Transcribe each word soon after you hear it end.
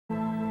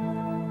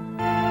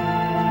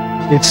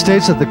It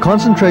states that the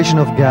concentration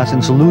of gas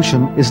in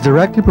solution is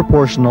directly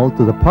proportional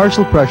to the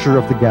partial pressure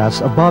of the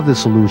gas above the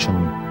solution.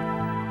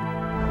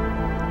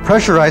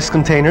 Pressurized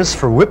containers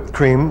for whipped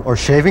cream or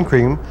shaving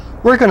cream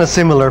work on a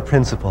similar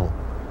principle.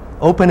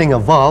 Opening a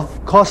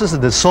valve causes the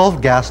dissolved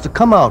gas to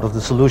come out of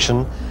the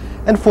solution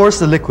and force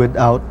the liquid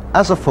out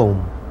as a foam.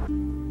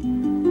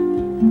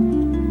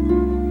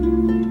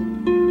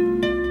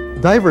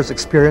 Divers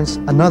experience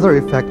another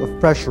effect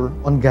of pressure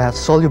on gas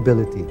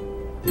solubility.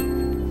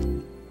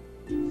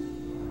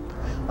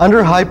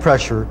 Under high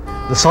pressure,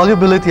 the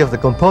solubility of the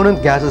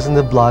component gases in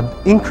the blood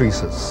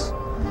increases.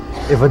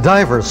 If a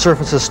diver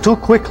surfaces too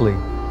quickly,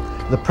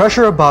 the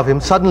pressure above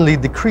him suddenly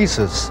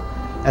decreases,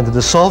 and the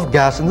dissolved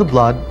gas in the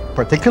blood,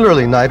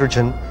 particularly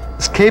nitrogen,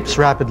 escapes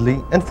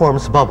rapidly and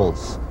forms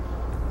bubbles.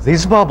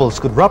 These bubbles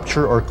could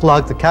rupture or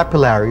clog the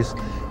capillaries,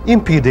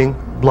 impeding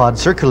blood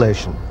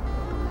circulation.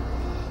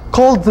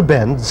 Called the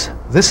bends,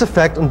 this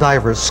effect on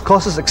divers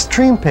causes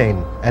extreme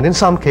pain and in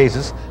some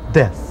cases,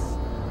 death.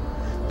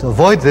 To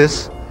avoid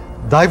this,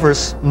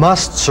 divers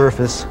must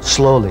surface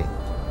slowly.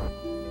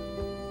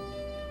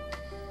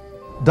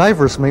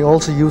 Divers may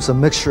also use a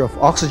mixture of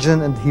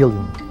oxygen and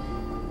helium.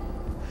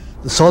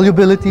 The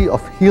solubility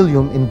of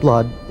helium in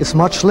blood is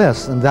much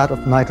less than that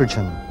of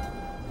nitrogen.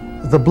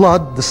 The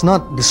blood does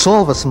not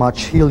dissolve as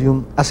much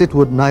helium as it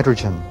would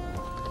nitrogen.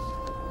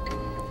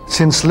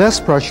 Since less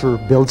pressure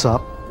builds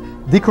up,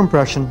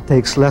 decompression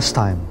takes less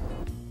time.